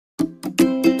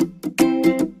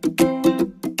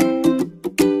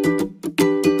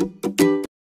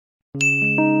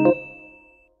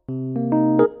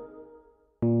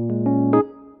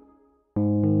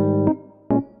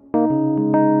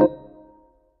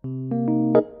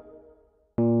Hello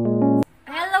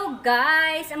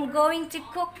guys, I'm going to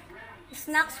cook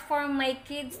snacks for my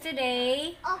kids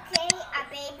today. Okay, a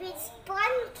baby's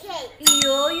pancake.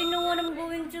 You know what I'm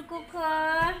going to cook,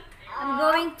 huh? I'm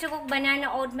going to cook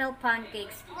banana oatmeal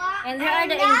pancakes. And here are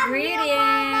the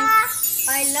ingredients.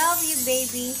 I love you,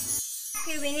 baby.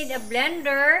 Okay, we need a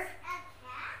blender,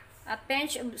 a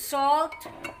pinch of salt,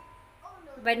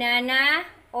 banana,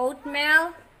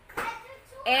 oatmeal,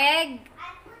 egg,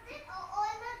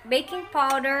 baking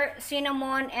powder,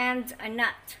 cinnamon, and a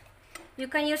nut. You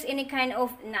can use any kind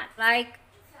of nut, like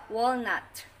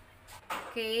walnut.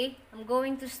 Okay, I'm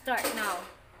going to start now.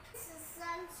 This is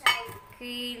sunshine.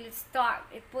 Okay, let's start.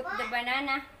 I put the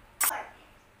banana,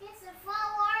 This is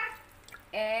flour.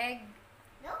 egg,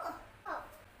 No. Oh.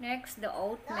 next the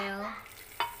oatmeal,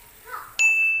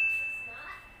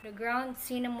 the ground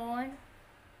cinnamon,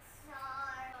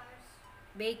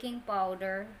 baking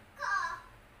powder,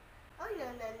 Oh,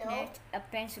 no. next a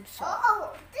pinch of salt,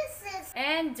 Oh, this is.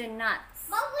 and the nuts.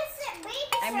 Mom, what's it?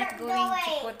 Baby I'm not going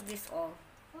to put this all.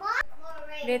 Mom,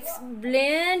 Let's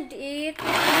blend it.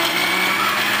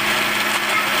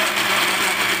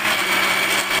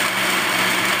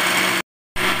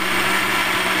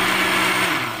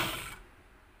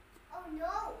 Oh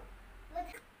no.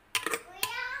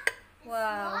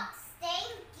 Wow. Not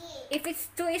stinky. If it's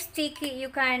too sticky, you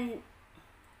can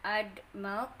add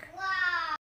milk.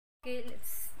 Wow. Okay,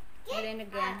 let's blend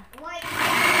again.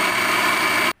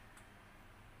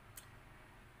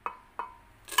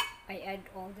 I add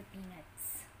all the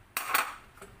peanuts.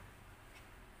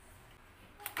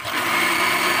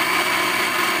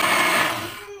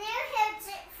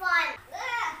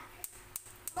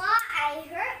 I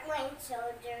hurt my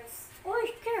shoulders. Oh,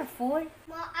 careful.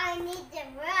 Mom, I need the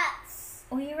rest.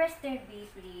 Oh, you rest there, babe,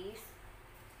 please.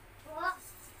 What?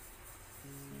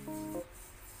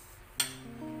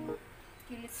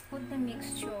 Okay, let's put the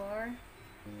mixture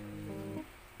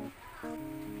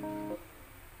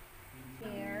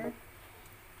here.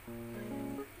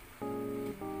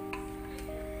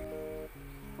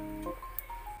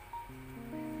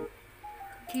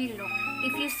 Okay, look.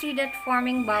 If you see that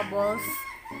forming bubbles,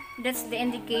 that's the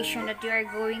indication that you are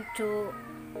going to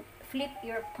flip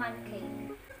your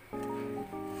pancake.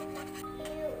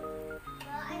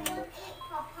 I don't eat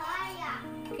papaya.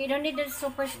 Okay, don't need that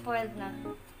super spoiled na.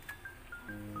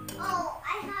 Oh,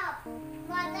 I have.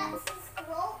 But that's a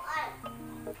slow one.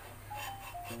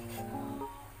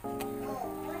 Oh,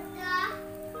 what the?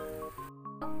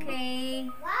 Okay,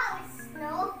 Wow, it's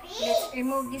no big. let's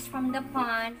remove this from the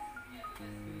pan.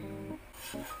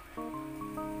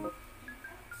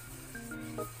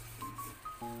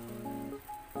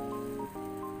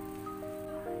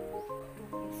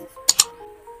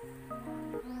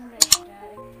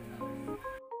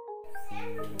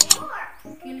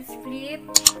 Okay, let's flip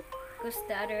because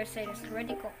the other side is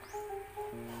already cooked.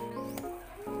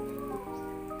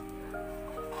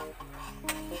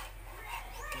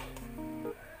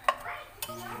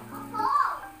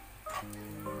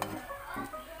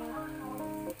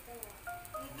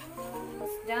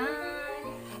 It's done.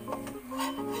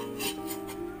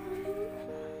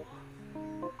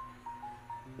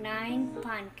 Nine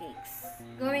pancakes.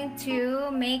 Going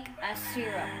to make a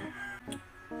syrup.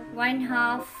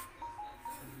 1/2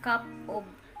 cup of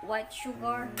white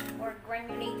sugar or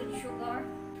granulated sugar,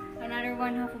 another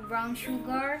 1/2 of brown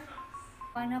sugar,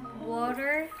 1/2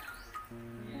 water,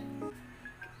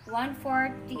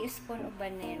 1/4 teaspoon of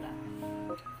vanilla,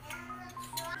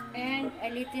 and a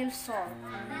little salt.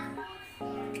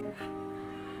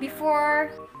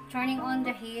 Before turning on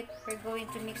the heat, we're going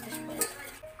to mix this first.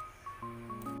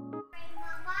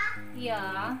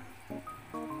 Yeah.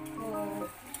 Oh,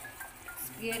 it's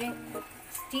getting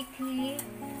sticky.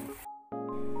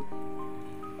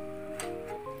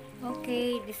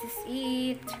 Okay, this is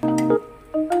it.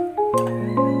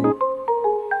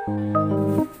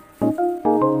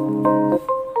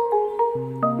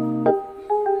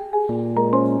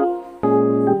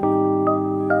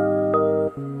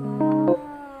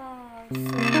 Wow,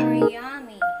 super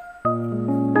yummy.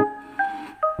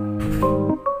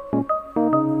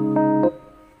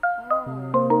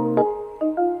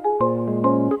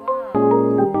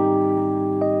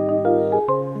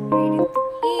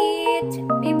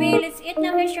 Baby, let's eat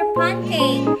now. Here's your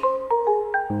pancake.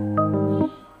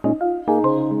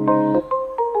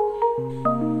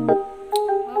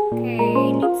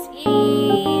 Okay, let's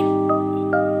eat.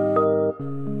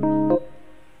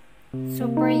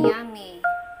 Super yummy.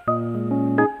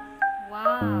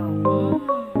 Wow.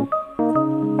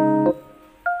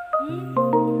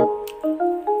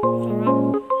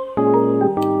 Sarap.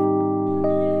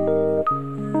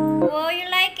 Oh, you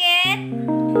like it?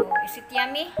 Oh, is it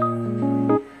yummy?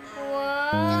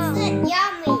 Wow. Is it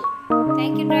yummy?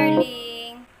 Thank you,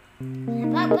 darling.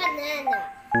 Have a banana.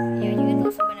 Yeah, you can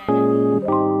also banana.